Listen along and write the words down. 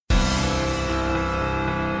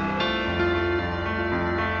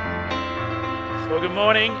Well, good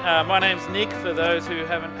morning. My name's Nick, for those who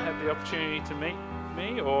haven't had the opportunity to meet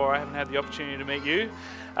me, or I haven't had the opportunity to meet you.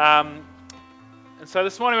 And so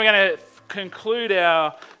this morning we're going to conclude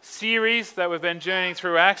our series that we've been journeying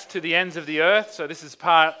through Acts to the ends of the earth. So this is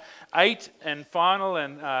part 8 and final,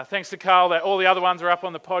 and thanks to Carl that all the other ones are up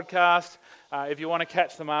on the podcast if you want to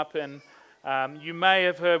catch them up. And you may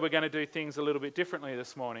have heard we're going to do things a little bit differently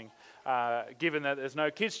this morning, given that there's no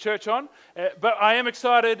kids' church on. But I am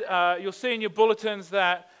excited. You'll see in your bulletins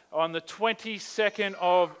that on the 22nd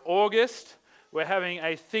of August, we're having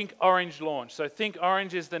a Think Orange launch. So Think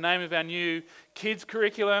Orange is the name of our new kids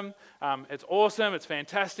curriculum. It's awesome. It's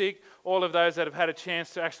fantastic. All of those that have had a chance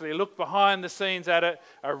to actually look behind the scenes at it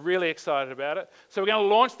are really excited about it. So we're going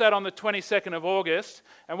to launch that on the 22nd of August.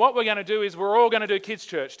 And what we're going to do is we're all going to do kids'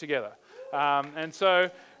 church together. And so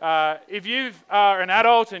if you are an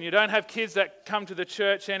adult and you don't have kids that come to the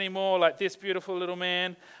church anymore, like this beautiful little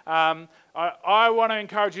man, I want to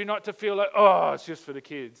encourage you not to feel like, oh, it's just for the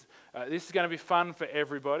kids. This is going to be fun for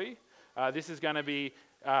everybody. This is going to be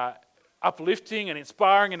uplifting and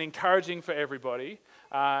inspiring and encouraging for everybody.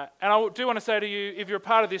 And I do want to say to you, if you're a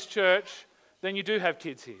part of this church, then you do have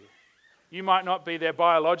kids here. You might not be their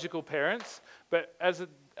biological parents, but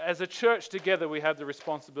as a church together, we have the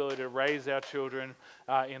responsibility to raise our children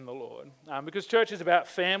in the Lord. Because church is about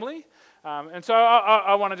family. And so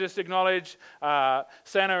I want to just acknowledge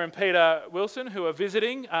Santa and Peter Wilson, who are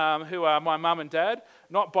visiting, who are my mum and dad,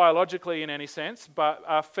 not biologically in any sense, but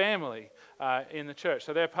are family in the church.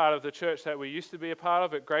 So they're part of the church that we used to be a part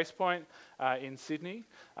of at Grace Point in Sydney.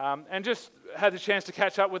 And just had the chance to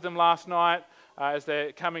catch up with them last night, as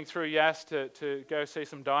they're coming through Yass to go see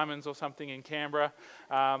some diamonds or something in Canberra.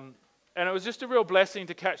 And it was just a real blessing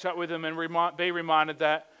to catch up with them and be reminded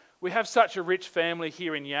that we have such a rich family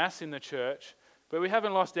here in Yass in the church, but we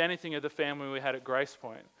haven't lost anything of the family we had at Grace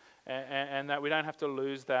Point, and that we don't have to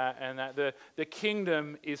lose that, and that the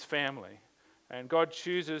kingdom is family. And God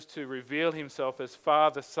chooses to reveal himself as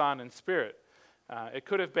Father, Son, and Spirit. It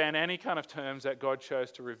could have been any kind of terms that God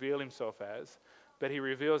chose to reveal himself as, but he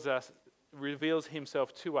reveals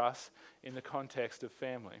himself to us in the context of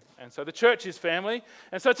family. And so the church is family.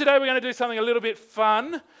 And so today we're going to do something a little bit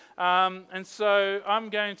fun. And so I'm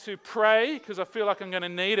going to pray, because I feel like I'm going to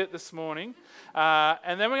need it this morning.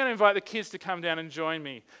 And then we're going to invite the kids to come down and join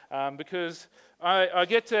me, because I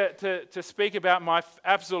get to speak about my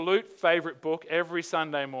absolute favorite book every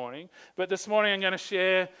Sunday morning. But this morning I'm going to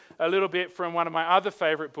share a little bit from one of my other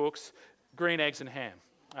favorite books, Green Eggs and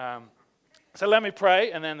Ham. So let me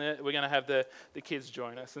pray, and then we're going to have the kids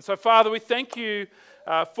join us. And so, Father, we thank you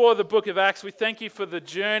for the book of Acts. We thank you for the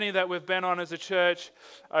journey that we've been on as a church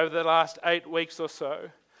over the last 8 weeks or so.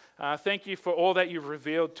 Thank you for all that you've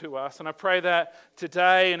revealed to us. And I pray that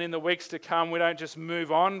today and in the weeks to come, we don't just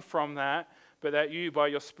move on from that, but that you, by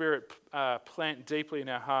your Spirit, plant deeply in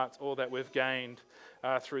our hearts all that we've gained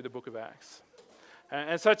through the book of Acts.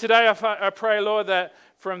 And so today I pray, Lord, that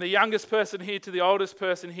from the youngest person here to the oldest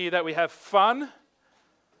person here, that we have fun.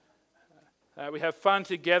 We have fun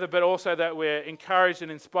together, but also that we're encouraged and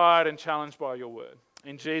inspired and challenged by your word.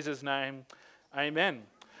 In Jesus' name, amen.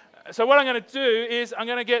 So what I'm going to do is I'm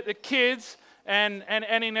going to get the kids and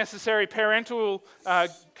any necessary parental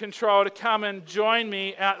control to come and join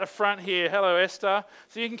me out the front here. Hello, Esther.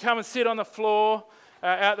 So you can come and sit on the floor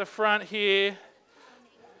out the front here.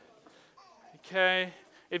 Okay.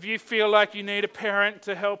 If you feel like you need a parent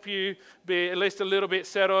to help you be at least a little bit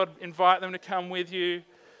settled, invite them to come with you.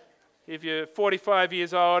 If you're 45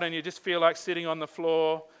 years old and you just feel like sitting on the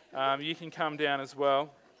floor, you can come down as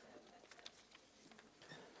well.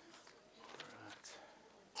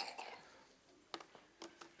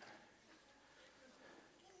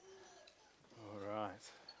 All right.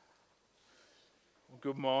 Well,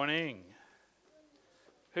 good morning.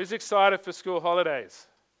 Who's excited for school holidays?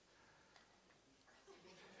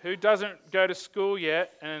 Who doesn't go to school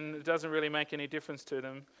yet and it doesn't really make any difference to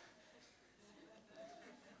them?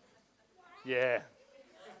 Yeah.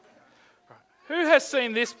 Right. Who has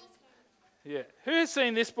seen this? Yeah. Who has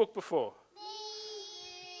seen this book before?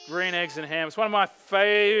 Green Eggs and Ham. It's one of my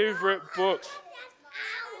favorite books.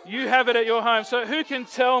 You have it at your home. So who can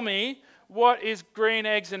tell me what is Green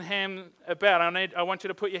Eggs and Ham about? I want you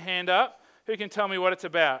to put your hand up. Who can tell me what it's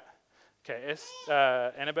about? Okay,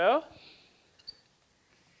 Annabelle?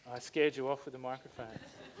 I scared you off with the microphone.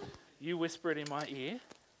 You whisper it in my ear.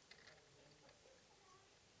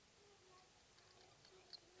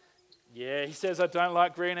 Yeah, he says, I don't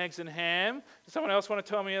like green eggs and ham. Does someone else want to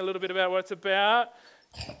tell me a little bit about what it's about?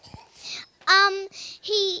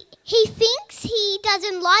 He thinks he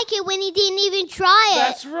doesn't like it when he didn't even try it.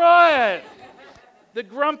 That's right. The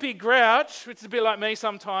grumpy grouch, which is a bit like me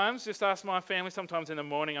sometimes, just ask my family, sometimes in the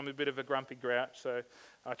morning I'm a bit of a grumpy grouch, so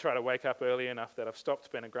I try to wake up early enough that I've stopped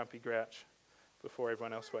being a grumpy grouch before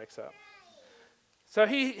everyone else wakes up. So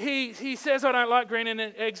he says, I don't like green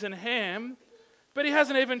eggs and ham, but he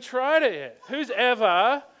hasn't even tried it yet. Who's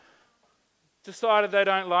ever decided they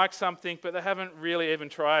don't like something, but they haven't really even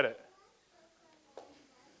tried it?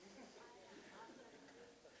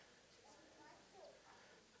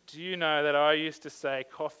 Do you know that I used to say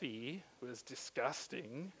coffee was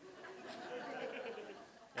disgusting?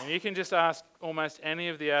 And you can just ask almost any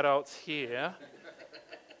of the adults here,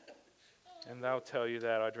 and they'll tell you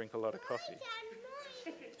that I drink a lot of coffee.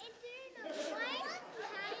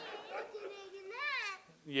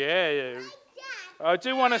 Yeah. I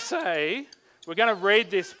do want to say, we're going to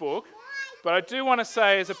read this book, but I do want to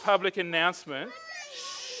say as a public announcement,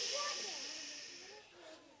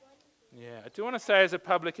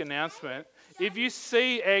 if you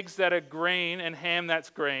see eggs that are green and ham that's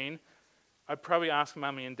green, I'd probably ask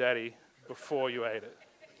Mummy and Daddy before you ate it.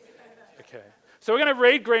 Okay. So we're going to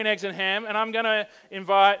read Green Eggs and Ham, and I'm going to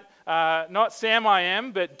invite not Sam I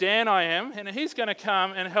am, but Dan I am, and he's going to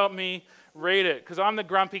come and help me read it, because I'm the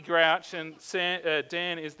grumpy grouch and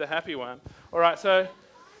Dan is the happy one. All right, so,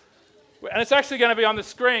 and it's actually going to be on the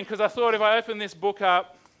screen, because I thought if I open this book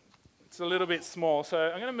up, it's a little bit small, so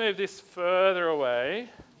I'm going to move this further away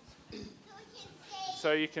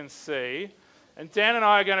so you can see. And Dan and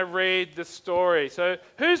I are going to read the story. So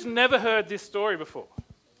who's never heard this story before?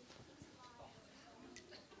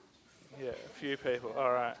 Yeah, a few people.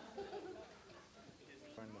 All right.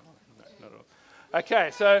 No, not at all. Okay,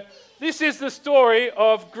 so this is the story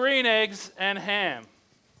of Green Eggs and Ham.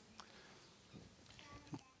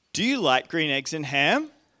 Do you like green eggs and ham?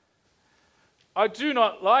 I do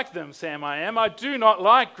not like them, Sam I am. I do not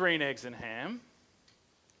like green eggs and ham.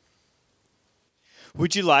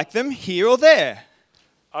 Would you like them here or there?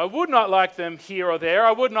 I would not like them here or there.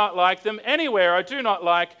 I would not like them anywhere. I do not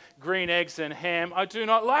like green eggs and ham. I do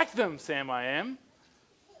not like them, Sam I am.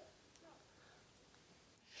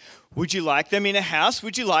 Would you like them in a house?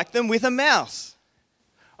 Would you like them with a mouse?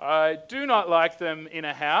 I do not like them in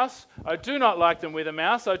a house. I do not like them with a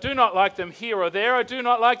mouse. I do not like them here or there. I do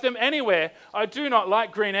not like them anywhere. I do not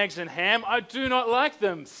like green eggs and ham. I do not like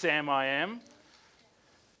them, Sam I am.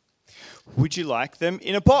 Would you like them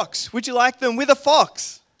in a box? Would you like them with a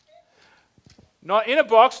fox? Not in a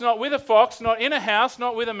box, not with a fox, not in a house,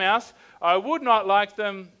 not with a mouse. I would not like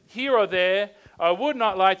them here or there. I would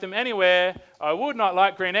not like them anywhere. I would not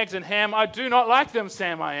like green eggs and ham. I do not like them,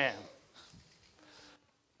 Sam I am.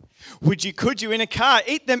 Could you in a car?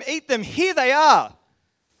 Eat them, here they are.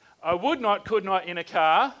 I would not, could not in a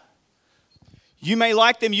car. You may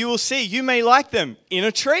like them, you will see. You may like them in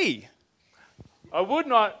a tree. I would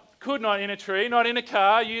not, could not in a tree, not in a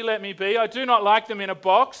car. You let me be. I do not like them in a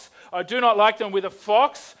box. I do not like them with a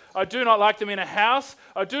fox. I do not like them in a house.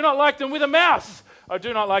 I do not like them with a mouse. I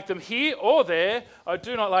do not like them here or there. I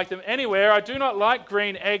do not like them anywhere. I do not like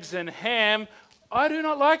green eggs and ham. I do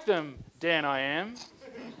not like them, Dan I am.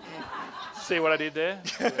 See what I did there?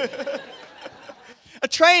 A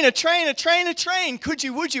train.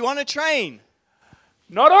 Would you on a train?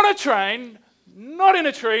 Not on a train, not in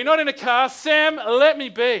a tree, not in a car. Sam, let me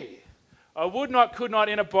be. I would not, could not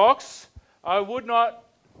in a box. I would not,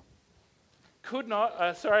 could not,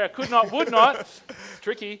 would not. It's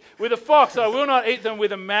tricky. With a fox, I will not eat them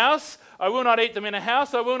with a mouse. I will not eat them in a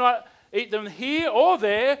house. I will not eat them here or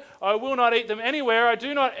there. I will not eat them anywhere. I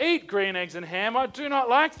do not eat green eggs and ham. I do not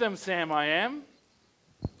like them, Sam I am.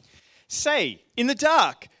 Say, in the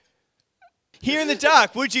dark. Here in the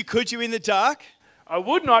dark. Could you in the dark? I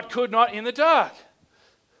would not, could not in the dark.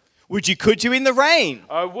 Could you in the rain?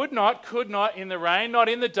 I would not, could not in the rain, not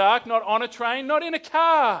in the dark, not on a train, not in a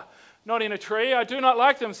car, not in a tree. I do not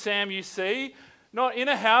like them, Sam, you see. Not in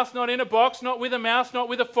a house, not in a box, not with a mouse, not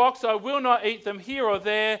with a fox. I will not eat them here or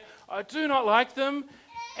there. I do not like them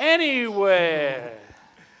anywhere.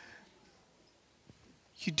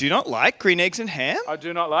 You do not like green eggs and ham? I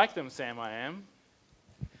do not like them, Sam I am.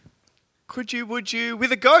 Would you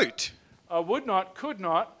with a goat? I would not, could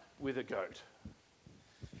not with a goat.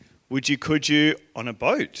 Could you on a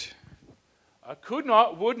boat? I could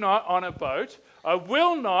not, would not on a boat. I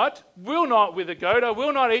will not with a goat. I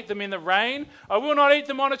will not eat them in the rain. I will not eat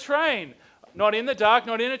them on a train. Not in the dark,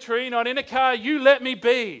 not in a tree, not in a car. You let me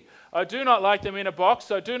be. I do not like them in a box.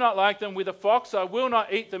 I do not like them with a fox. I will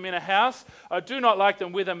not eat them in a house. I do not like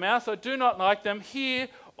them with a mouse. I do not like them here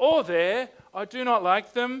or there. I do not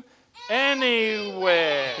like them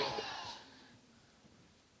anywhere.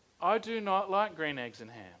 I do not like green eggs and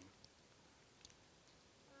ham.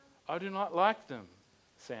 I do not like them,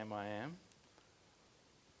 Sam I am.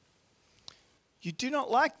 You do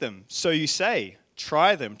not like them, so you say,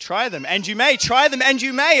 try them, and you may. Try them, and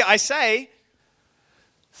you may, I say.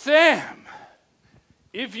 Sam,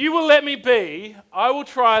 if you will let me be, I will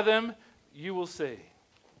try them, you will see.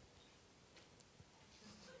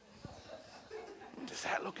 Does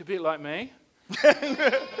that look a bit like me?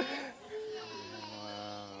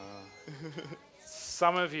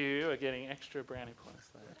 Some of you are getting extra brownie points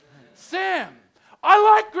there. Sam, I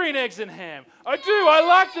like green eggs and ham. I do. I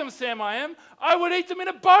like them, Sam, I am. I would eat them in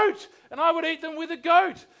a boat, and I would eat them with a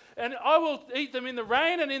goat. And I will eat them in the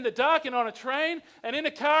rain and in the dark and on a train and in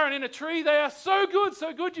a car and in a tree. They are so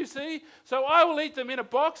good, you see. So I will eat them in a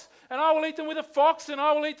box, and I will eat them with a fox, and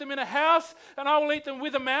I will eat them in a house, and I will eat them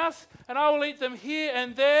with a mouse, and I will eat them here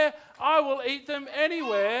and there. I will eat them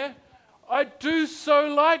anywhere. I do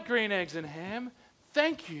so like green eggs and ham.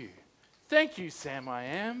 Thank you. Thank you, Sam, I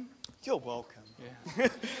am. You're welcome. Yeah.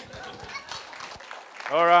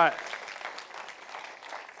 All right.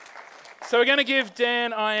 So we're going to give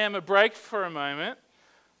Dan I am a break for a moment.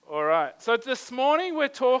 All right. So this morning we're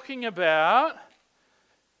talking about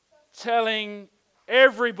telling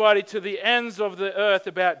everybody to the ends of the earth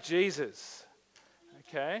about Jesus.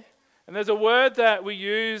 Okay? And there's a word that we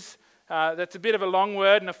use that's a bit of a long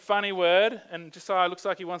word and a funny word. And Josiah looks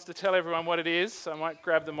like he wants to tell everyone what it is. So I might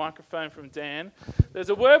grab the microphone from Dan. There's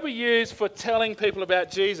a word we use for telling people about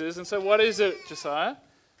Jesus. And so what is it, Josiah?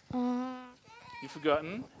 You've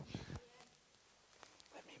forgotten?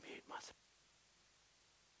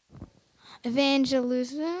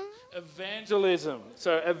 Evangelism. Evangelism.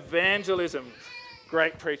 So evangelism.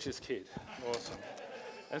 Great preacher's kid. Awesome.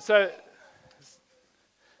 And so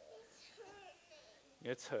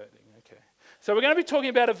it's hurting. Okay. So we're going to be talking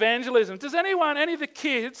about evangelism. Does any of the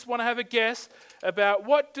kids want to have a guess about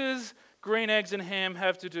what does green eggs and ham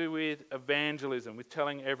have to do with evangelism, with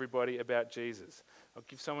telling everybody about Jesus? I'll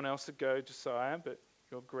give someone else a go, Josiah, but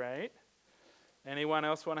you're great. Anyone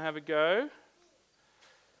else want to have a go?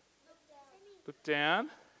 Look down.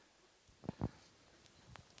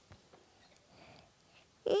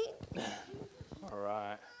 All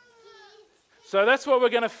right. So that's what we're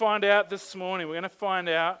going to find out this morning. We're going to find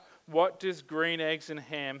out what does green eggs and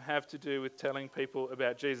ham have to do with telling people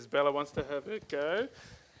about Jesus. Bella wants to have a go.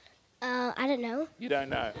 I don't know. You don't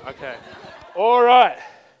know. Okay. All right.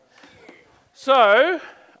 So,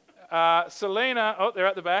 Selena, they're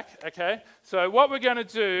at the back. Okay. So what we're going to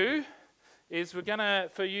do is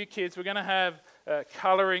for you kids, we're going to have a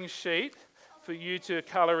colouring sheet for you to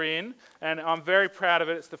colour in. And I'm very proud of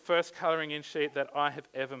it. It's the first colouring in sheet that I have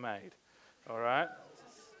ever made. All right?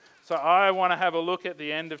 So I want to have a look at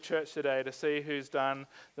the end of church today to see who's done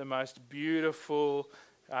the most beautiful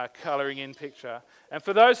colouring in picture. And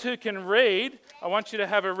for those who can read, I want you to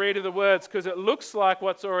have a read of the words because it looks like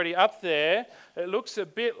what's already up there. It looks a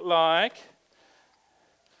bit like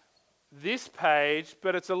this page,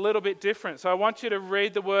 but it's a little bit different. So I want you to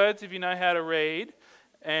read the words if you know how to read.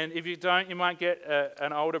 And if you don't, you might get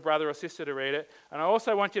an older brother or sister to read it. And I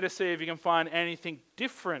also want you to see if you can find anything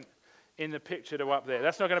different in the picture to up there.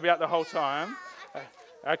 That's not going to be up the whole time.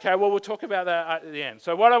 Okay, well, we'll talk about that at the end.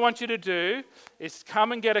 So what I want you to do is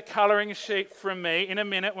come and get a colouring sheet from me in a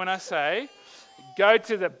minute when I say. Go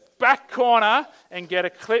to the back corner and get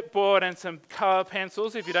a clipboard and some colour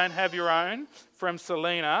pencils if you don't have your own from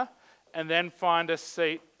Selena. And then find a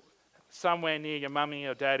seat somewhere near your mummy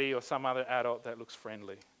or daddy or some other adult that looks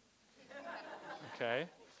friendly. Okay?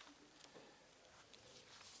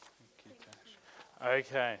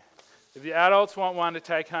 Okay. If the adults want one to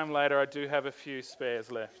take home later, I do have a few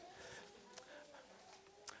spares left.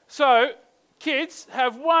 So, kids,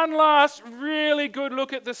 have one last really good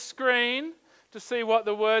look at the screen to see what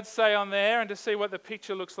the words say on there and to see what the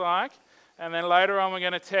picture looks like. And then later on, we're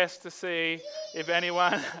going to test to see if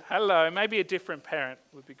anyone, hello, maybe a different parent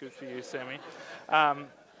would be good for you, Sammy.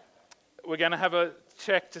 We're going to have a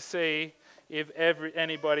check to see if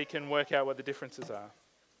anybody can work out what the differences are.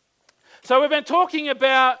 So we've been talking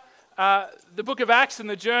about the book of Acts and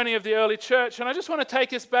the journey of the early church. And I just want to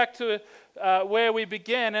take us back to where we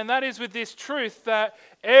began. And that is with this truth that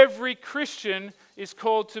every Christian is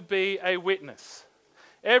called to be a witness.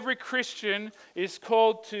 Every Christian is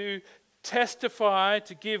called to testify,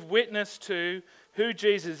 to give witness to who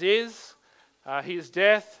Jesus is, his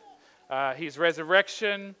death, his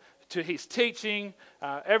resurrection, to his teaching.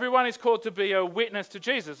 Everyone is called to be a witness to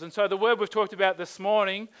Jesus. And so the word we've talked about this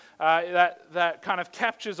morning that kind of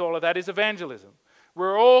captures all of that is evangelism.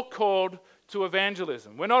 We're all called to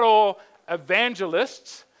evangelism. We're not all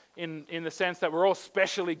evangelists in the sense that we're all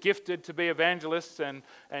specially gifted to be evangelists and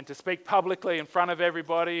to speak publicly in front of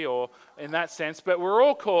everybody, or in that sense. But we're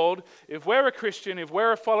all called, if we're a Christian, if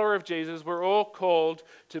we're a follower of Jesus, we're all called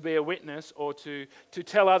to be a witness or to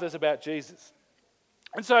tell others about Jesus.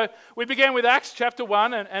 And so we began with Acts chapter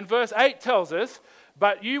 1, and verse 8 tells us,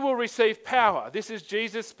 "But you will receive power." This is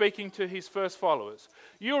Jesus speaking to his first followers.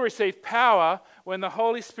 "You will receive power when the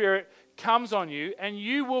Holy Spirit comes on you, and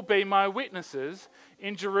you will be my witnesses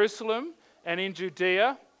in Jerusalem and in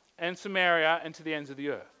Judea and Samaria and to the ends of the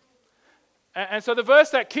earth." And so the verse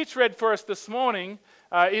that Kitch read for us this morning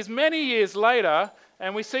is many years later,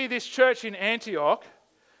 and we see this church in Antioch,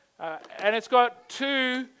 and it's got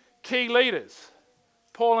two key leaders,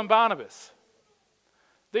 Paul and Barnabas.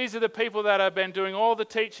 These are the people that have been doing all the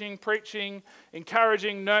teaching, preaching,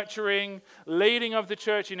 encouraging, nurturing, leading of the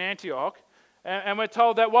church in Antioch. And we're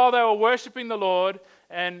told that while they were worshipping the Lord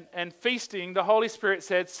and feasting, the Holy Spirit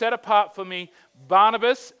said, "Set apart for me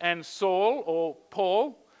Barnabas and Saul," or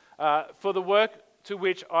Paul, "for the work to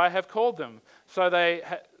which I have called them." So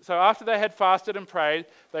after they had fasted and prayed,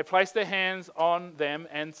 they placed their hands on them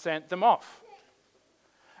and sent them off.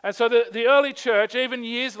 And so the early church, even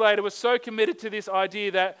years later, was so committed to this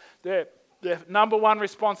idea that their number one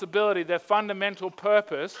responsibility, their fundamental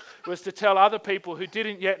purpose, was to tell other people who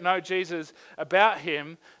didn't yet know Jesus about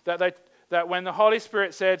him, that when the Holy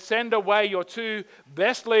Spirit said, "Send away your two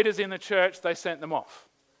best leaders in the church," they sent them off,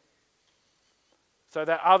 so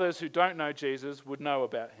that others who don't know Jesus would know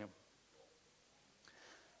about him.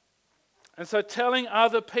 And so telling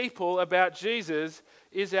other people about Jesus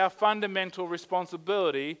is our fundamental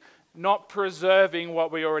responsibility, not preserving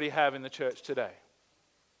what we already have in the church today.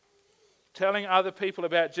 Telling other people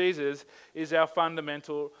about Jesus is our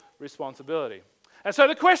fundamental responsibility. And so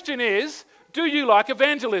the question is, do you like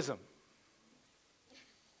evangelism?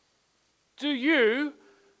 Do you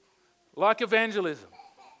like evangelism?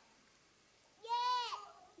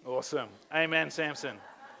 Yeah. Awesome. Amen, Samson.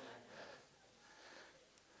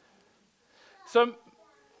 So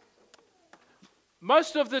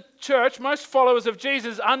most of the church, most followers of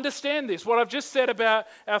Jesus understand this. What I've just said about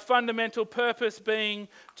our fundamental purpose being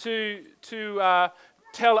to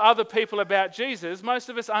tell other people about Jesus, most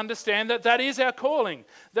of us understand that is our calling,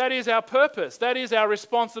 that is our purpose, that is our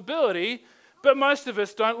responsibility, but most of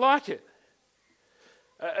us don't like it.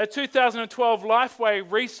 A 2012 Lifeway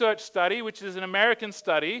research study, which is an American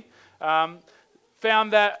study,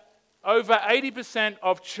 found that over 80%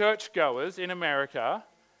 of churchgoers in America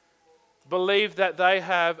believe that they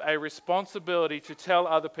have a responsibility to tell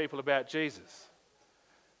other people about Jesus.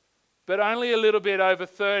 But only a little bit over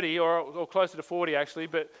 30, or closer to 40 actually,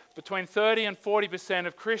 but between 30 and 40%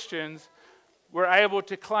 of Christians were able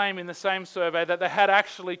to claim in the same survey that they had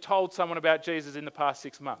actually told someone about Jesus in the past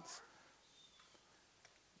 6 months.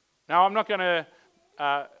 Now, I'm not going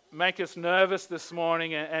to make us nervous this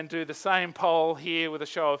morning and do the same poll here with a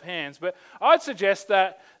show of hands, but I'd suggest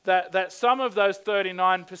that some of those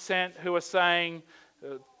 39% who are saying,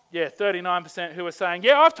 39% who are saying,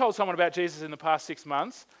 "Yeah, I've told someone about Jesus in the past 6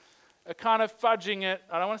 months," are kind of fudging it.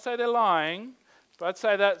 I don't want to say they're lying, but I'd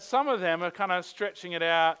say that some of them are kind of stretching it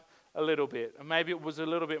out a little bit. And maybe it was a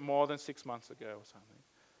little bit more than 6 months ago or something.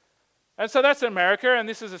 And so that's America, and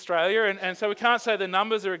this is Australia, and so we can't say the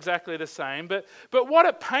numbers are exactly the same, but what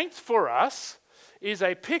it paints for us is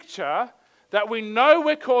a picture that we know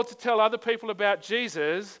we're called to tell other people about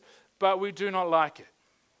Jesus, but we do not like it.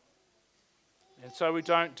 And so we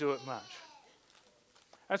don't do it much.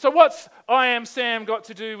 And so what's I Am Sam got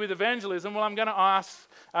to do with evangelism? Well, I'm going to ask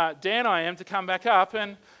Dan I Am to come back up,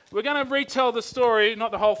 and we're going to retell the story,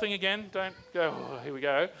 not the whole thing again, don't go, oh, here we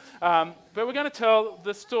go. But we're going to tell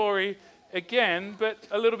the story again, but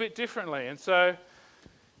a little bit differently. And so,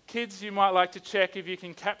 kids, you might like to check if you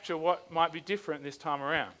can capture what might be different this time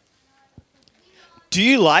around. Do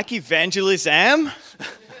you like evangelism?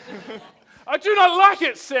 I do not like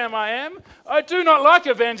it, Sam I Am. I do not like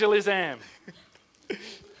evangelism.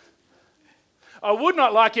 I would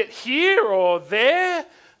not like it here or there.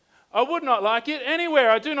 I would not like it anywhere.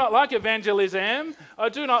 I do not like evangelism. I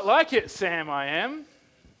do not like it, Sam I Am.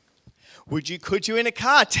 Could you in a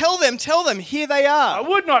car? Tell them, here they are. I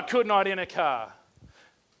would not, could not in a car.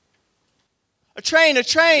 A train.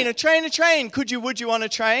 Would you on a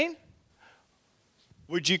train?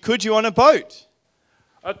 Could you on a boat?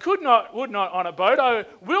 I would not on a boat. I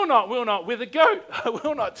will not with a goat. I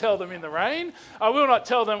will not tell them in the rain. I will not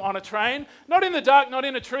tell them on a train. Not in the dark, not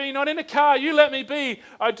in a tree, not in a car. You let me be.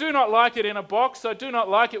 I do not like it in a box. I do not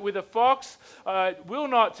like it with a fox. I will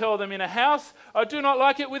not tell them in a house. I do not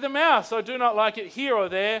like it with a mouse. I do not like it here or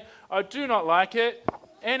there. I do not like it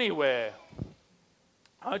anywhere.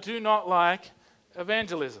 I do not like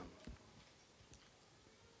evangelism.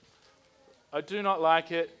 I do not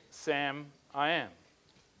like it, Sam, I am.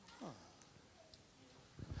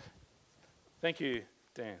 Thank you,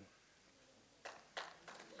 Dan.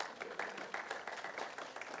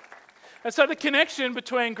 And so the connection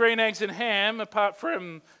between green eggs and ham, apart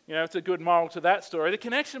from, it's a good moral to that story, the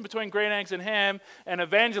connection between green eggs and ham and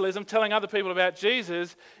evangelism, telling other people about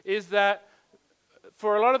Jesus, is that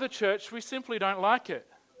for a lot of the church, we simply don't like it.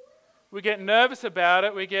 We get nervous about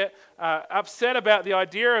it, we get upset about the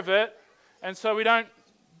idea of it, and so we don't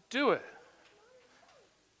do it.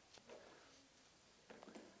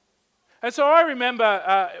 And so I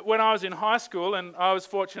remember when I was in high school, and I was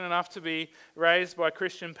fortunate enough to be raised by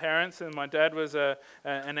Christian parents, and my dad was an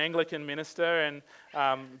Anglican minister and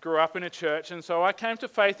grew up in a church. And so I came to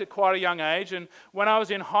faith at quite a young age. And when I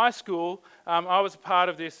was in high school, I was a part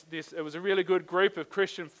of this. It was a really good group of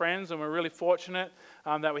Christian friends, and we're really fortunate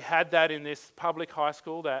that we had that in this public high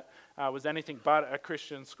school that was anything but a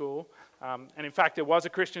Christian school. And in fact, there was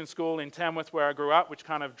a Christian school in Tamworth where I grew up, which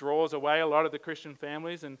kind of draws away a lot of the Christian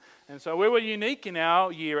families. And so we were unique in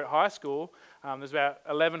our year at high school. There's about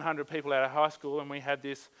 1,100 people at our high school, and we had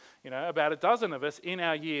this, about a dozen of us in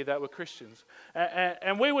our year that were Christians.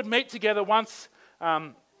 And we would meet together once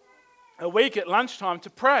a week at lunchtime to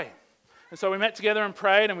pray. And so we met together and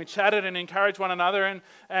prayed, and we chatted and encouraged one another.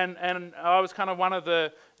 And I was kind of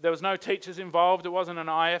there was no teachers involved. It wasn't an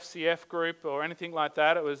IFCF group or anything like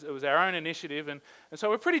that. It was our own initiative. And so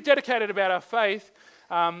we're pretty dedicated about our faith.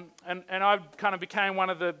 And I kind of became one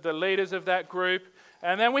of the leaders of that group.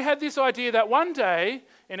 And then we had this idea that one day,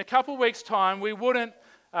 in a couple of weeks' time, we wouldn't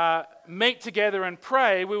meet together and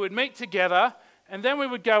pray. We would meet together, and then we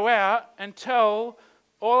would go out and tell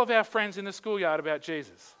all of our friends in the schoolyard about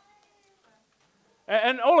Jesus.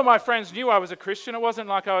 And all of my friends knew I was a Christian. It wasn't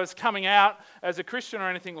like I was coming out as a Christian or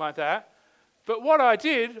anything like that. But what I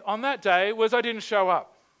did on that day was I didn't show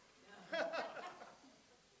up.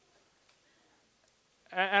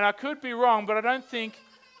 And I could be wrong, but I don't think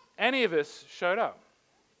any of us showed up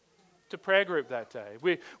to prayer group that day.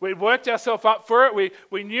 We worked ourselves up for it.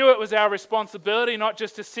 We knew it was our responsibility not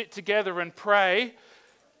just to sit together and pray.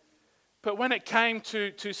 But when it came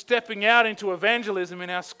to stepping out into evangelism in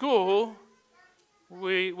our school,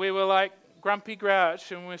 we were like grumpy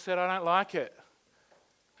grouch, and we said, I don't like it.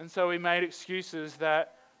 And so we made excuses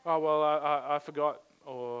that, I forgot,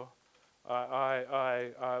 or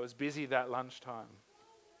I was busy that lunchtime.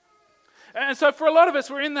 And so for a lot of us,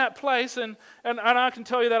 we're in that place, and I can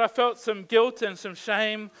tell you that I felt some guilt and some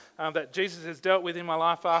shame that Jesus has dealt with in my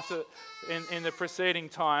life in the preceding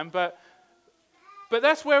time. But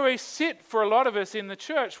that's where we sit for a lot of us in the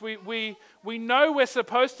church. We know we're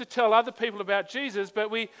supposed to tell other people about Jesus, but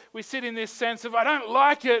we sit in this sense of, I don't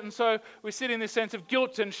like it, and so we sit in this sense of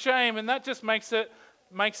guilt and shame, and that just makes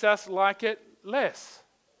us like it less.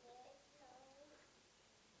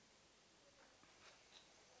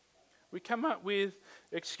 We come up with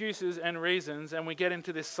excuses and reasons, and we get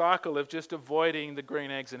into this cycle of just avoiding the green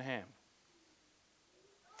eggs and ham.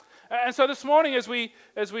 And so this morning, as we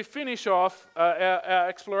finish off our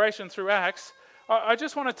exploration through Acts, I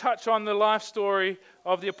just want to touch on the life story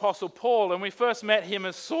of the Apostle Paul. And we first met him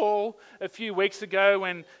as Saul a few weeks ago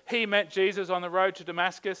when he met Jesus on the road to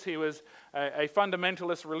Damascus. He was a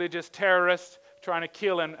fundamentalist religious terrorist trying to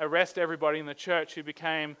kill and arrest everybody in the church, who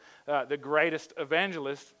became the greatest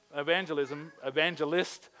evangelist of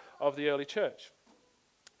the early church.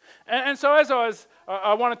 And so as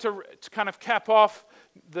I wanted to kind of cap off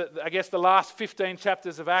the last 15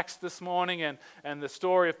 chapters of Acts this morning, and the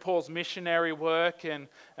story of Paul's missionary work, and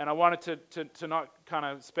I wanted to not kind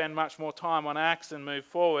of spend much more time on Acts and move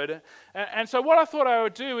forward. And so what I thought I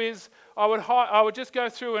would do is I would just go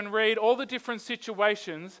through and read all the different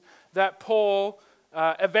situations that Paul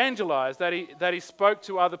evangelized, that he spoke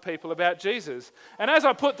to other people about Jesus. And as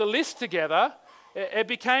I put the list together, it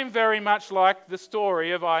became very much like the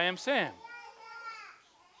story of I Am Sam.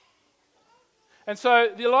 And so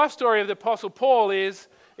the life story of the Apostle Paul is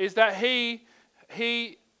that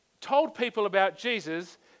he told people about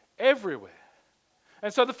Jesus everywhere.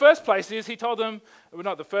 And so the first place is he told them, well,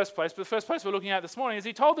 not the first place, but the first place we're looking at this morning is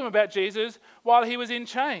he told them about Jesus while he was in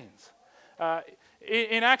chains.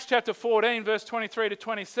 In Acts chapter 14, verse 23 to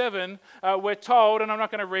 27, we're told, and I'm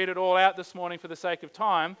not going to read it all out this morning for the sake of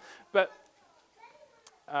time, but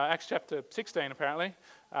Acts chapter 16 apparently,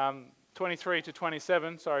 23 to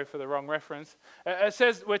 27, sorry for the wrong reference. It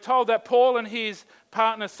says, we're told that Paul and his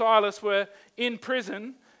partner Silas were in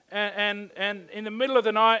prison, and in the middle of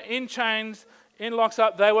the night, in chains, in locks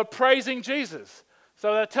up, they were praising Jesus.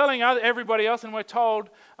 So they're telling everybody else, and we're told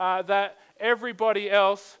that everybody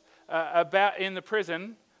else about in the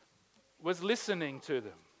prison was listening to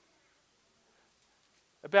them.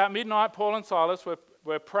 About midnight, Paul and Silas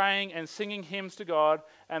were praying and singing hymns to God,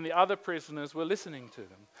 and the other prisoners were listening to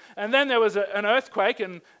them. And then there was an earthquake,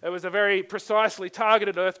 and it was a very precisely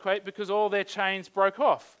targeted earthquake because all their chains broke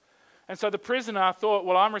off. And so the prisoner thought,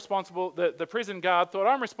 well, I'm responsible, the prison guard thought,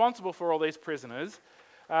 I'm responsible for all these prisoners,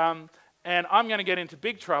 and I'm going to get into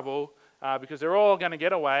big trouble because they're all going to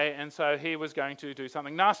get away, and so he was going to do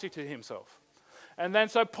something nasty to himself. And then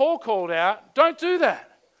so Paul called out, don't do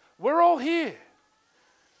that. We're all here.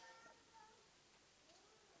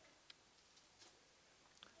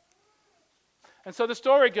 And so the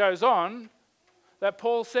story goes on that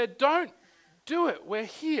Paul said, don't do it. We're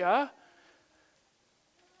here.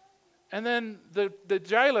 And then the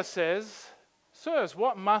jailer says, sirs,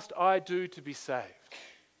 what must I do to be saved?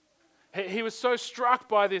 He was so struck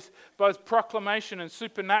by this both proclamation and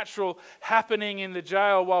supernatural happening in the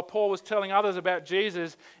jail while Paul was telling others about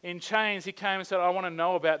Jesus in chains. He came and said, I want to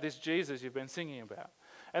know about this Jesus you've been singing about.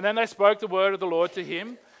 And then they spoke the word of the Lord to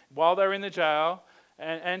him while they were in the jail.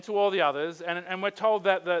 And to all the others, and we're told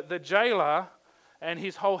that the jailer and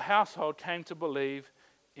his whole household came to believe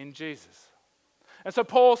in Jesus. And so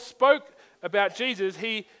Paul spoke about Jesus.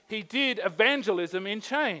 He did evangelism in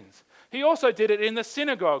chains. He also did it in the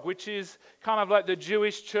synagogue, which is kind of like the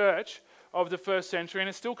Jewish church of the first century, and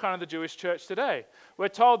it's still kind of the Jewish church today. We're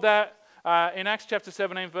told that in Acts chapter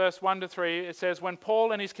 17, verse 1-3, it says, when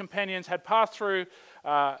Paul and his companions had passed through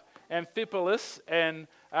Amphipolis and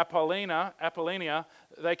Apollonia,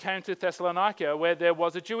 they came to Thessalonica, where there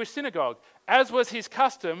was a Jewish synagogue. As was his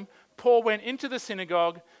custom, Paul went into the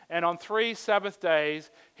synagogue, and on 3 Sabbath days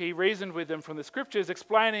he reasoned with them from the scriptures,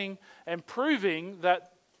 explaining and proving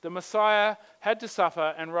that the Messiah had to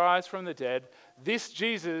suffer and rise from the dead. This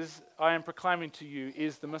Jesus I am proclaiming to you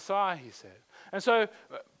is the Messiah, he said. And so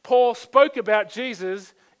Paul spoke about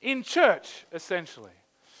Jesus in church, essentially.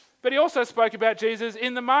 But he also spoke about Jesus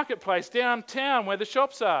in the marketplace, downtown where the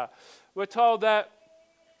shops are. We're told that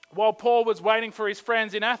while Paul was waiting for his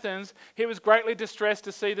friends in Athens, he was greatly distressed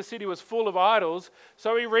to see the city was full of idols.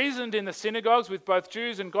 So he reasoned in the synagogues with both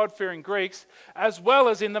Jews and God-fearing Greeks, as well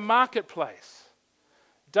as in the marketplace,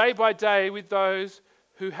 day by day with those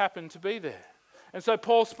who happened to be there. And so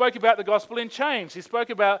Paul spoke about the gospel in chains. He spoke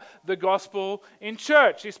about the gospel in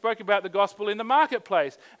church. He spoke about the gospel in the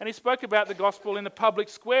marketplace. And he spoke about the gospel in the public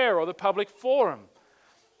square or the public forum.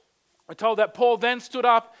 We're told that Paul then stood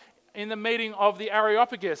up in the meeting of the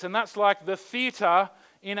Areopagus, and that's like the theatre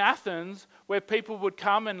in Athens where people would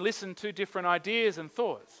come and listen to different ideas and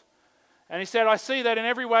thoughts. And he said, I see that in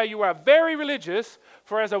every way you are very religious,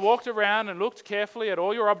 for as I walked around and looked carefully at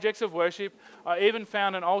all your objects of worship, I even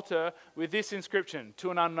found an altar with this inscription,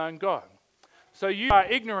 to an unknown God. So you are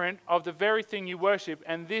ignorant of the very thing you worship,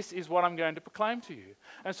 and this is what I'm going to proclaim to you.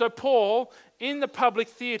 And so Paul, in the public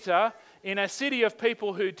theatre, in a city of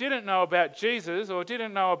people who didn't know about Jesus or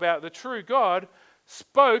didn't know about the true God,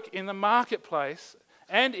 spoke in the marketplace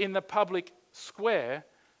and in the public square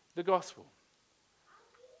the gospel.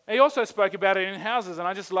 He also spoke about it in houses, and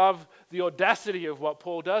I just love the audacity of what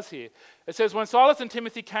Paul does here. It says, when Silas and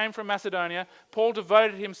Timothy came from Macedonia, Paul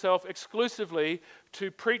devoted himself exclusively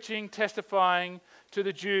to preaching, testifying to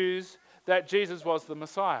the Jews that Jesus was the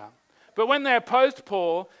Messiah. But when they opposed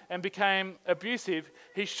Paul and became abusive,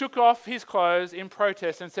 he shook off his clothes in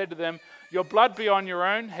protest and said to them, your blood be on your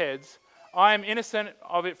own heads. I am innocent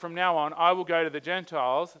of it from now on. I will go to the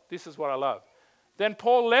Gentiles. This is what I love. Then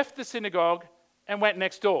Paul left the synagogue and went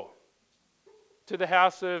next door to the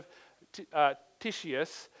house of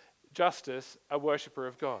Titius Justus, a worshipper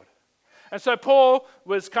of God. And so Paul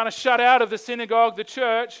was kind of shut out of the synagogue, the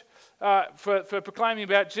church, for proclaiming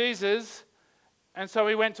about Jesus. And so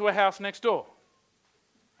he went to a house next door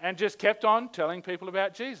and just kept on telling people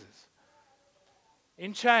about Jesus.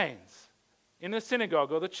 In chains, in the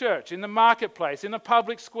synagogue or the church, in the marketplace, in the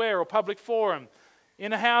public square or public forum,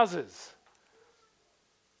 in the houses,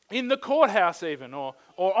 in the courthouse even, or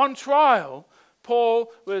on trial.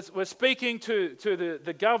 Paul was speaking to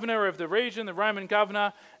the governor of the region, the Roman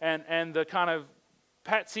governor, and the kind of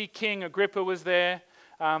patsy king Agrippa was there.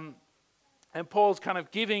 And Paul's kind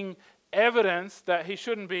of giving evidence that he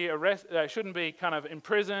shouldn't be kind of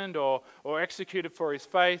imprisoned or executed for his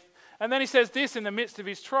faith. And then he says this in the midst of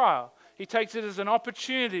his trial. He takes it as an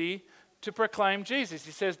opportunity to proclaim Jesus.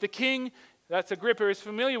 He says, the king, that's Agrippa, is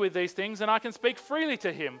familiar with these things, and I can speak freely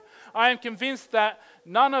to him. I am convinced that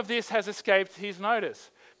none of this has escaped his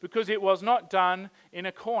notice, because it was not done in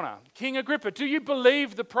a corner. King Agrippa, do you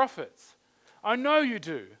believe the prophets? I know you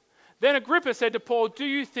do. Then Agrippa said to Paul, do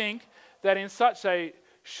you think that in such a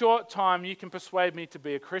short time you can persuade me to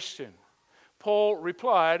be a Christian. Paul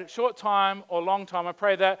replied, short time or long time, I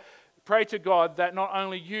pray to God that not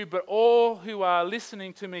only you, but all who are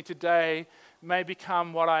listening to me today may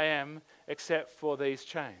become what I am, except for these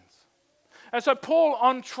chains. And so Paul,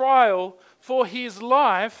 on trial for his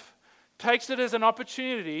life, takes it as an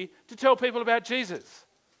opportunity to tell people about Jesus.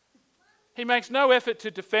 He makes no effort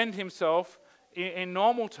to defend himself in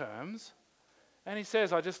normal terms. And he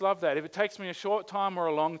says, I just love that. If it takes me a short time or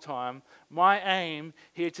a long time, my aim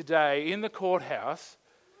here today in the courthouse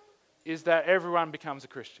is that everyone becomes a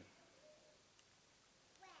Christian.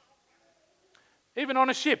 Even on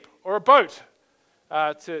a ship or a boat,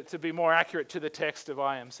 to be more accurate to the text of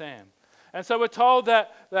I Am Sam. And so we're told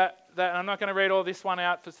that I'm not going to read all this one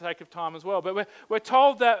out for the sake of time as well, but we're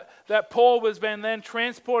told that Paul was then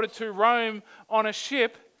transported to Rome on a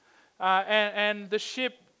ship, and the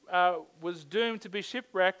ship was doomed to be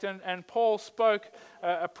shipwrecked, and Paul spoke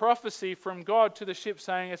a prophecy from God to the ship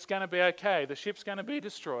saying it's going to be okay. The ship's going to be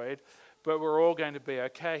destroyed, but we're all going to be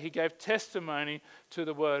okay. He gave testimony to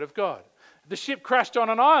the word of God. The ship crashed on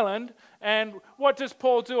an island, and what does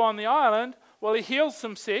Paul do on the island? Well, he heals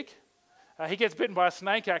some sick. He gets bitten by a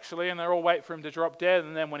snake, actually, and they all wait for him to drop dead,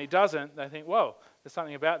 and then when he doesn't, they think, whoa, there's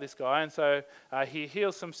something about this guy. And so he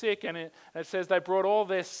heals some sick, and it says they brought all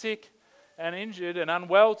their sick and injured and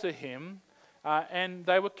unwell to him, and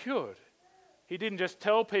they were cured. He didn't just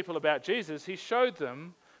tell people about Jesus, he showed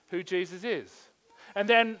them who Jesus is. And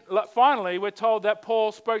then finally, we're told that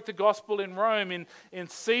Paul spoke the gospel in Rome, in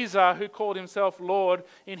Caesar, who called himself Lord,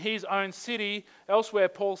 in his own city. Elsewhere,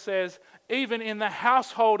 Paul says, even in the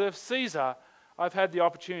household of Caesar, I've had the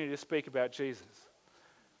opportunity to speak about Jesus.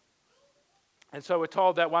 And so we're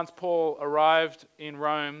told that once Paul arrived in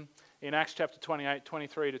Rome, in Acts chapter 28,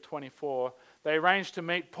 23 to 24, they arranged to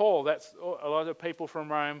meet Paul, that's a lot of people from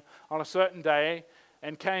Rome, on a certain day,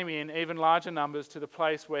 and came in even larger numbers to the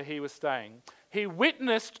place where he was staying. He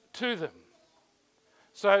witnessed to them.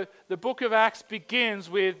 So the book of Acts begins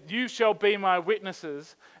with, you shall be my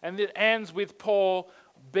witnesses, and it ends with Paul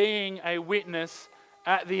being a witness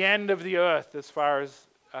at the end of the earth as far as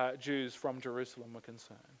Jews from Jerusalem were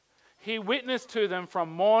concerned. He witnessed to them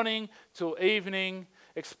from morning till evening,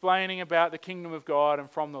 explaining about the kingdom of God and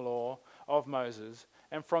from the law of Moses.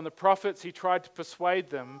 And from the prophets, he tried to persuade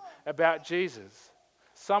them about Jesus.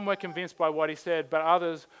 Some were convinced by what he said, but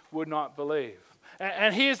others would not believe.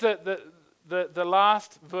 And here's the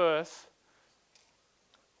last verse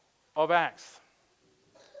of Acts,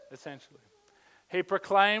 essentially. He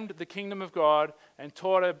proclaimed the kingdom of God and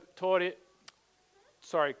proclaimed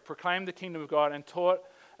the kingdom of God and taught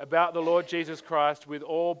about the Lord Jesus Christ with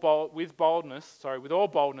all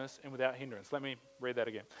boldness and without hindrance. Let me read that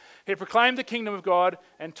again. He proclaimed the kingdom of God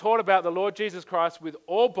and taught about the Lord Jesus Christ with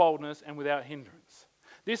all boldness and without hindrance.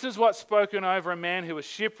 This is what's spoken over a man who was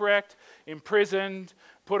shipwrecked, imprisoned,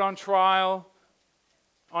 put on trial,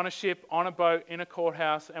 on a ship, on a boat, in a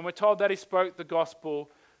courthouse, and we're told that he spoke the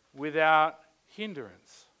gospel without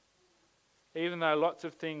hindrance, even though lots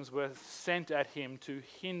of things were sent at him to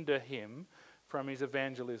hinder him from his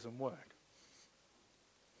evangelism work.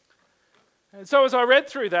 And so as I read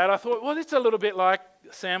through that, I thought, well, it's a little bit like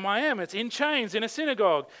Sam I Am. It's in chains, in a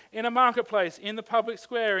synagogue, in a marketplace, in the public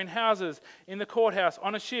square, in houses, in the courthouse,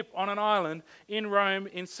 on a ship, on an island, in Rome,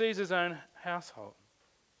 in Caesar's own household.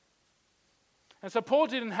 And so Paul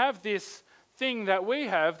didn't have this thing that we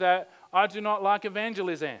have, that I do not like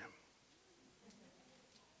evangelism.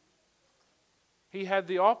 He had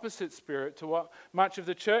the opposite spirit to what much of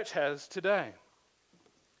the church has today.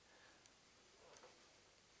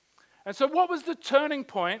 And so what was the turning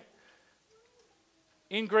point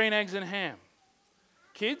in Green Eggs and Ham?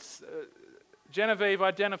 Kids, Genevieve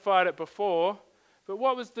identified it before, but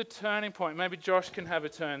what was the turning point? Maybe Josh can have a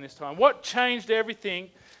turn this time. What changed everything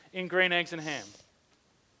in Green Eggs and Ham?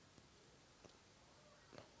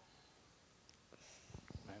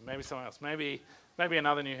 Maybe someone else. Maybe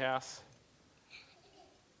another new house.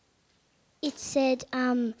 It said,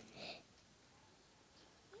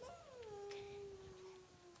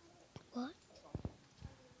 what?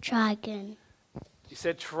 Try again. You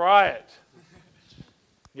said try it.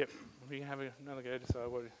 Yep. We can have another go to decide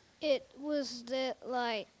what. It was the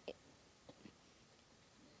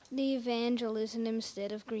evangelism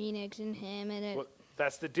instead of green eggs and ham, and it. Well,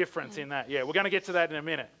 that's the difference in that. Yeah, we're going to get to that in a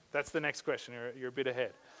minute. That's the next question. You're a bit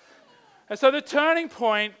ahead. And so the turning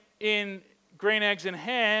point in Green Eggs and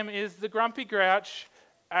Ham is the grumpy grouch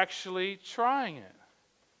actually trying it.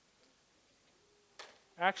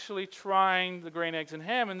 Actually trying the green eggs and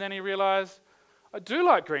ham, and then he realized, I do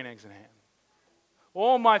like green eggs and ham.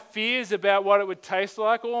 all my fears about what it would taste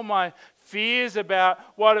like, all my fears about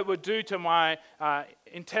what it would do to my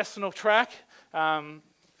intestinal tract,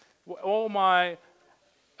 all my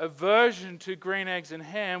aversion to green eggs and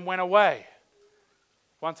ham went away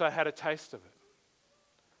once I had a taste of it.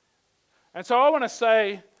 And so I want to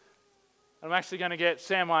say, I'm actually going to get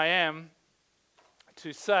Sam I Am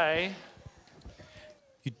to say,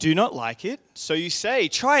 You do not like it, so you say,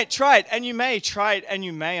 try it, and you may. Try it, and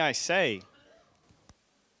you may, I say.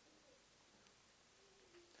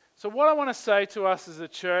 So what I want to say to us as a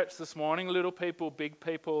church this morning, little people, big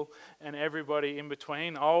people, and everybody in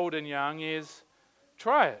between, old and young, is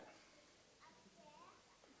try it.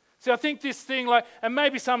 See, I think this thing, and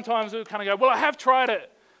maybe sometimes we kind of go, well, I have tried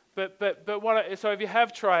it. So if you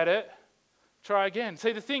have tried it, try again.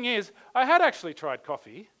 See, the thing is, I had actually tried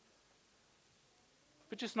coffee,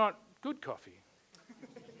 but just not good coffee.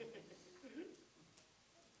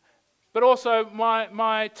 But also,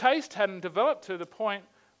 my taste hadn't developed to the point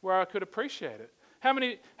where I could appreciate it. How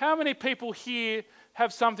many people here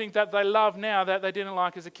have something that they love now that they didn't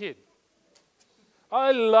like as a kid?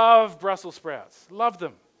 I love Brussels sprouts. Love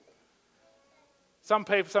them. Some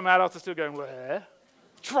adults are still going, well,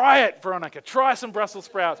 try it, Veronica. Try some Brussels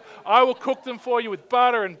sprouts. I will cook them for you with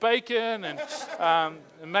butter and bacon, and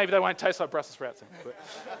maybe they won't taste like Brussels sprouts.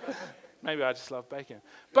 But maybe I just love bacon.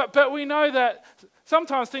 But we know that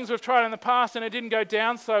sometimes things we've tried in the past and it didn't go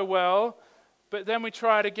down so well, but then we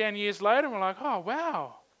try it again years later and we're like, oh,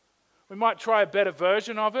 wow. We might try a better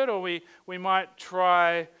version of it, or we might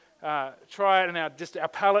try it and our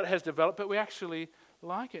palate has developed, but we actually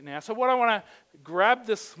like it now. So what I want to grab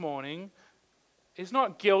this morning is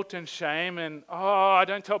not guilt and shame and, I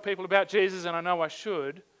don't tell people about Jesus and I know I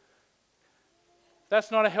should. That's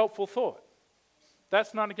not a helpful thought.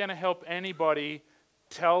 That's not going to help anybody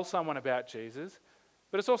tell someone about Jesus,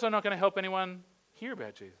 but it's also not going to help anyone hear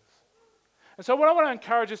about Jesus. And so what I want to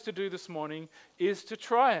encourage us to do this morning is to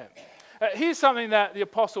try it. Here's something that the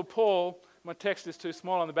Apostle Paul, my text is too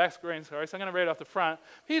small on the back screen, sorry, so I'm going to read off the front.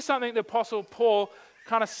 Here's something the Apostle Paul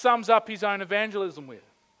kind of sums up his own evangelism with.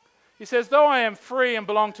 He says, though I am free and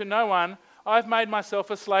belong to no one, I've made myself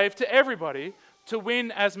a slave to everybody to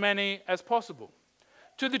win as many as possible.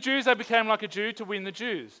 To the Jews I became like a Jew to win the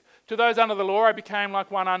Jews. To those under the law I became like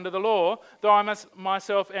one under the law, though I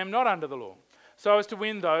myself am not under the law, so as to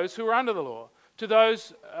win those who are under the law. To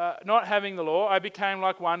those not having the law I became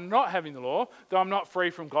like one not having the law, though I'm not free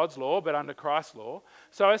from God's law but under Christ's law,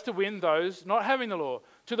 so as to win those not having the law.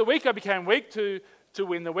 To the weak I became weak to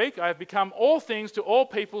win the weak. I have become all things to all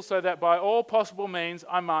people so that by all possible means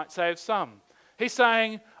I might save some. He's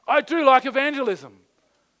saying, I do like evangelism.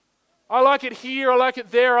 I like it here, I like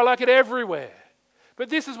it there, I like it everywhere. But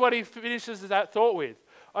this is what he finishes that thought with.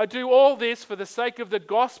 I do all this for the sake of the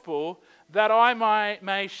gospel that I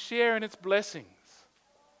may share in its blessings.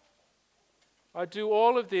 I do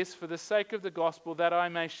all of this for the sake of the gospel that I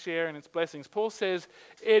may share in its blessings. Paul says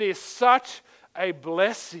it is such a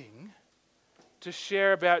blessing to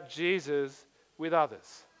share about Jesus with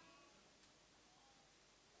others.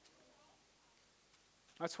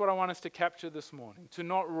 That's what I want us to capture this morning, to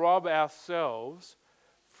not rob ourselves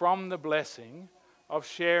from the blessing of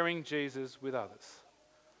sharing Jesus with others.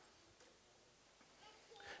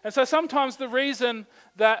 And so sometimes the reason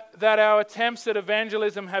that our attempts at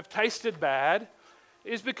evangelism have tasted bad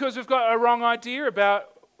is because we've got a wrong idea about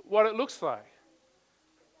what it looks like.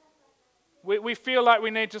 We feel like we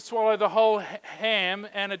need to swallow the whole ham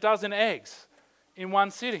and a dozen eggs in one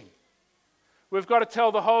sitting. We've got to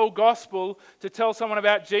tell the whole gospel. To tell someone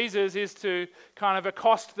about Jesus is to kind of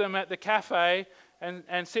accost them at the cafe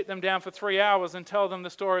and sit them down for 3 hours and tell them the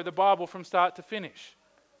story of the Bible from start to finish.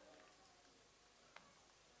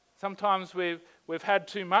 Sometimes we've had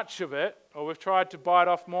too much of it, or we've tried to bite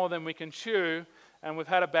off more than we can chew, and we've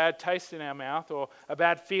had a bad taste in our mouth or a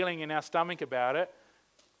bad feeling in our stomach about it,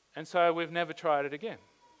 and so we've never tried it again.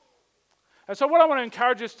 And so what I want to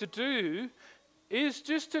encourage us to do is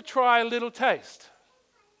just to try a little taste.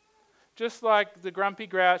 Just like the grumpy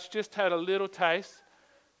grouch just had a little taste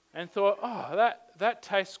and thought, that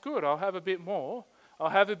tastes good, I'll have a bit more, I'll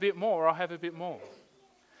have a bit more, I'll have a bit more.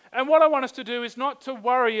 And what I want us to do is not to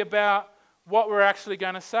worry about what we're actually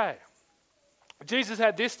going to say. Jesus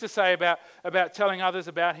had this to say about telling others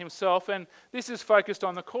about himself, and this is focused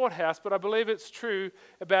on the courthouse, but I believe it's true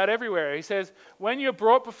about everywhere. He says, when you're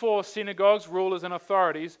brought before synagogues, rulers, and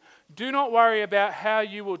authorities, do not worry about how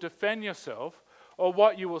you will defend yourself or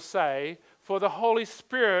what you will say, for the Holy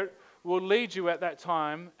Spirit will lead you at that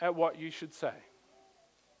time at what you should say.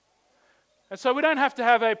 And so we don't have to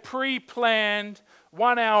have a pre-planned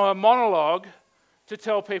 1-hour monologue to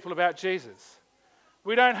tell people about Jesus.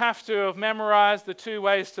 We don't have to have memorized the 2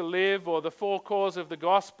 ways to live or the 4 cores of the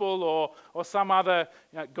gospel or some other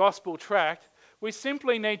gospel tract. We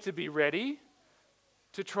simply need to be ready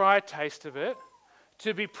to try a taste of it,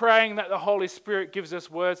 to be praying that the Holy Spirit gives us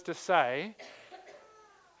words to say,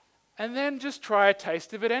 and then just try a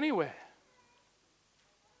taste of it anywhere.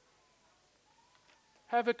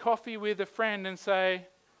 Have a coffee with a friend and say,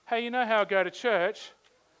 hey, you know how I go to church?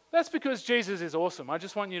 That's because Jesus is awesome. I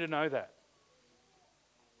just want you to know that.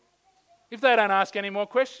 If they don't ask any more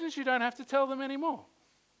questions, you don't have to tell them anymore.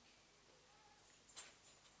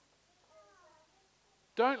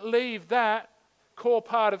 Don't leave that core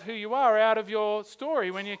part of who you are out of your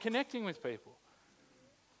story when you're connecting with people.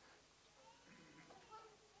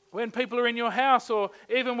 When people are in your house, or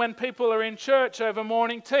even when people are in church over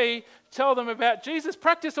morning tea, tell them about Jesus.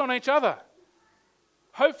 Practice on each other.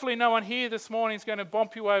 Hopefully no one here this morning is going to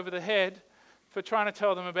bump you over the head for trying to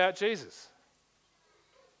tell them about Jesus.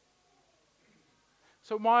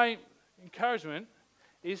 So my encouragement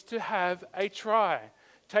is to have a try.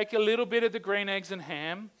 Take a little bit of the green eggs and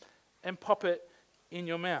ham and pop it in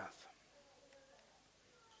your mouth.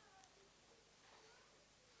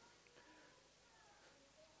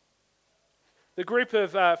 The group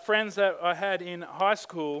of friends that I had in high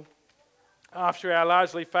school, after our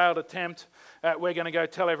largely failed attempt at we're going to go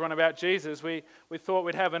tell everyone about Jesus, we thought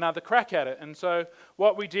we'd have another crack at it. And so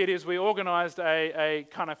what we did is we organised a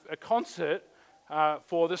kind of a concert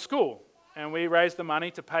for the school. And we raised the money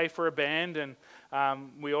to pay for a band, and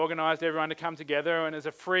we organised everyone to come together, and it was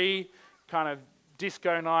a free kind of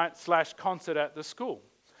disco night / concert at the school.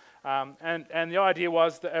 And the idea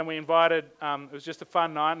was that, and we invited, it was just a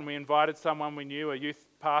fun night, and we invited someone we knew, a youth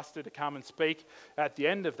pastor, to come and speak at the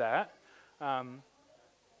end of that.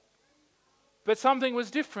 But something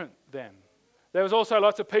was different then. There was also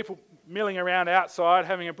lots of people milling around outside,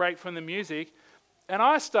 having a break from the music. And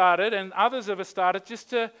I started, and others of us started,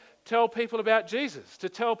 just to tell people about Jesus, to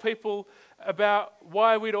tell people about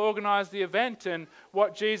why we'd organised the event and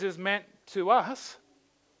what Jesus meant to us.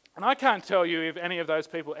 And I can't tell you if any of those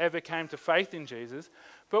people ever came to faith in Jesus,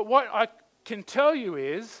 but what I can tell you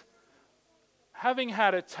is, having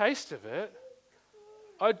had a taste of it,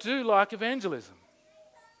 I do like evangelism.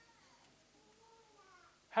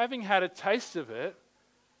 Having had a taste of it,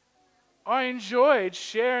 I enjoyed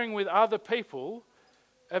sharing with other people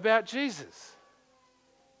about Jesus.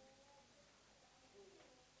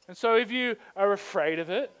 And so if you are afraid of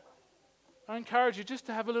it, I encourage you just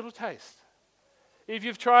to have a little taste. If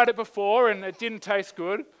you've tried it before and it didn't taste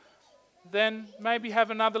good, then maybe have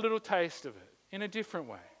another little taste of it in a different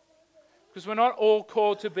way. Because we're not all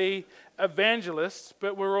called to be evangelists,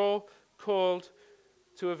 but we're all called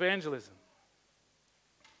to evangelism.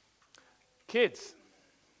 Kids,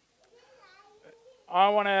 I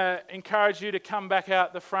want to encourage you to come back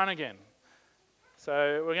out the front again.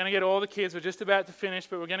 So we're going to get all the kids, we're just about to finish,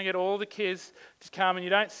 but we're going to get all the kids to come,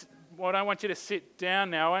 and I don't want you to sit down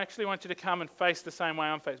now. I actually want you to come and face the same way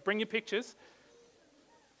I'm faced. Bring your pictures.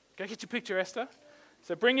 Go get your picture, Esther.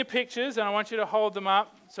 So bring your pictures, and I want you to hold them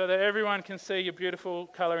up so that everyone can see your beautiful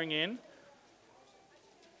colouring in.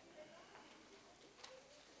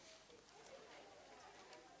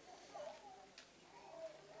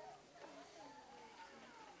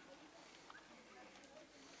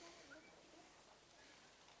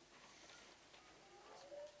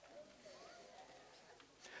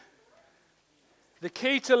 The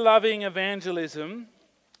key to loving evangelism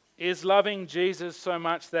is loving Jesus so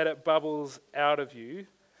much that it bubbles out of you.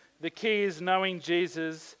 The key is knowing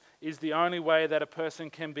Jesus is the only way that a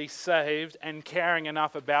person can be saved, and caring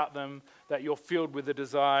enough about them that you're filled with a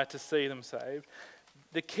desire to see them saved.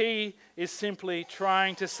 The key is simply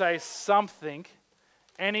trying to say something,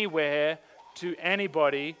 anywhere, to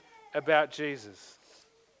anybody about Jesus.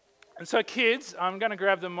 And so kids, I'm going to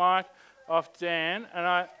grab the mic off Dan,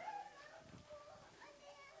 and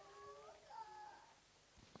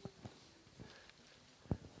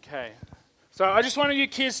Okay, so I just wanted you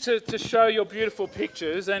kids to show your beautiful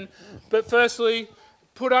pictures, but firstly,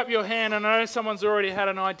 put up your hand. I know someone's already had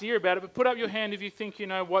an idea about it, but put up your hand if you think you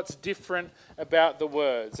know what's different about the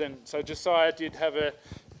words. And so Josiah did have a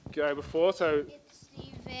go before, so... It's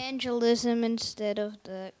the evangelism instead of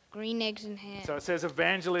the green eggs and ham. So it says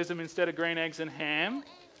evangelism instead of green eggs and ham.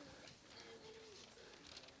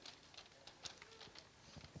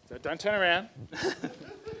 So don't turn around.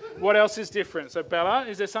 What else is different? So Bella,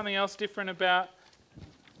 is there something else different about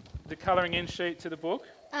the colouring in sheet to the book?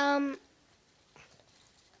 No.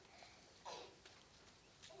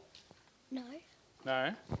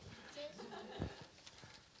 No?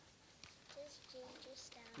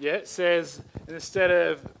 Yeah, it says instead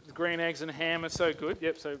of green eggs and ham are so good.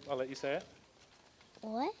 Yep, so I'll let you say it.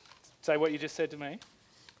 What? Say what you just said to me.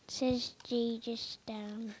 Says Jesus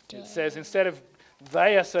down there. It says instead of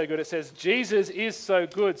they are so good, it says Jesus is so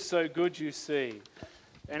good you see.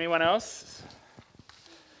 Anyone else?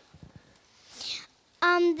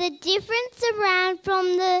 The difference around from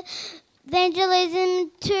the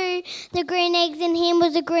evangelism to the green eggs and ham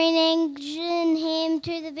was the green eggs and ham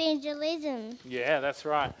to the evangelism. Yeah, that's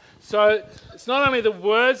right. So it's not only the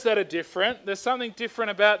words that are different, there's something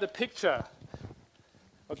different about the picture.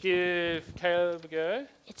 I'll give Caleb a go.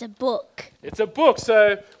 It's a book. It's a book,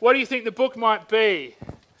 so what do you think the book might be?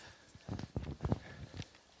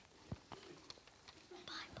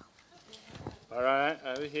 Bible. All right,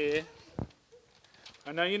 over here.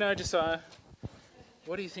 I know you know, Josiah.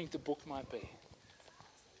 What do you think the book might be?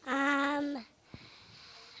 A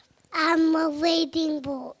reading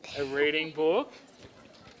book. A reading book?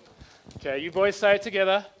 Okay, you boys say it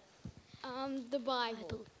together. The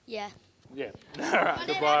Bible. Yeah. Yeah, all right,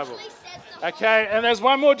 the Bible. Okay, and there's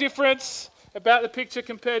one more difference about the picture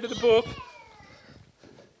compared to the book.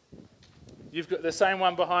 You've got the same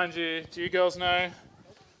one behind you. Do you girls know?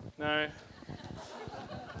 No?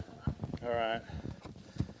 All right.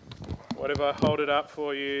 What if I hold it up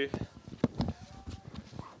for you?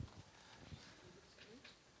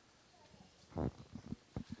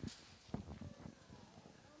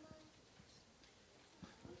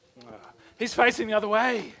 He's facing the other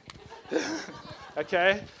way.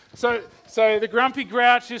 Okay, so the grumpy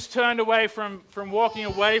grouch is turned away from walking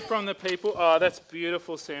away from the people. Oh, that's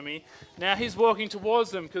beautiful, Sammy. Now he's walking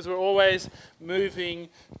towards them because we're always moving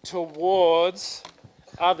towards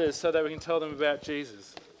others so that we can tell them about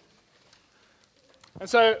Jesus. And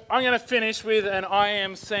so I'm going to finish with an I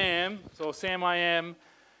am Sam, or Sam I am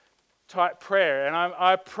type prayer. And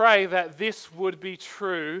I pray that this would be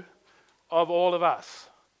true of all of us,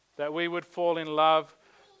 that we would fall in love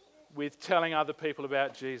with telling other people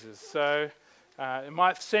about Jesus. So it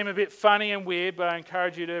might seem a bit funny and weird, but I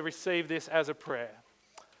encourage you to receive this as a prayer.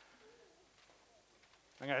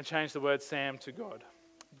 I'm going to change the word Sam to God.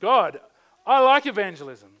 God, I like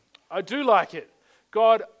evangelism. I do like it.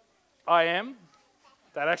 God, I am.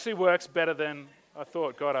 That actually works better than I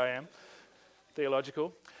thought. God, I am.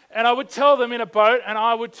 Theological. And I would tell them in a boat, and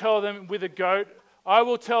I would tell them with a goat. I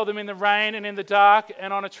will tell them in the rain and in the dark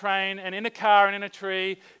and on a train and in a car and in a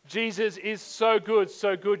tree. Jesus is so good,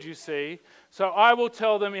 you see. So I will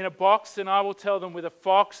tell them in a box, and I will tell them with a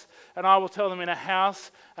fox, and I will tell them in a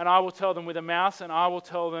house, and I will tell them with a mouse, and I will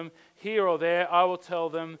tell them here or there. I will tell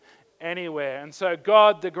them anywhere. And so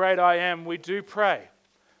God, the great I am, we do pray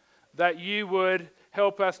that you would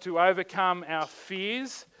help us to overcome our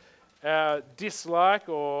fears, our dislike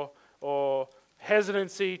or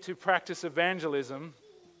hesitancy to practice evangelism,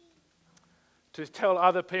 to tell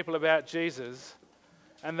other people about Jesus,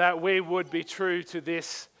 and that we would be true to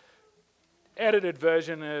this edited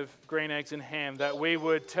version of green eggs and ham, that we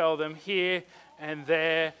would tell them here and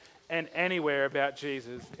there and anywhere about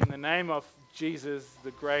Jesus. In the name of Jesus,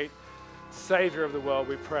 the great Savior of the world,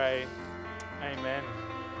 we pray. Amen.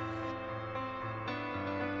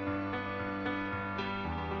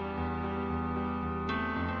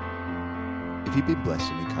 If you've been blessed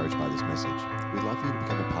and encouraged by this message, we'd love for you to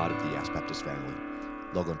become a part of the Yass Baptist family.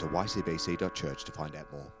 Log on to ycbc.church to find out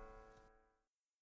more.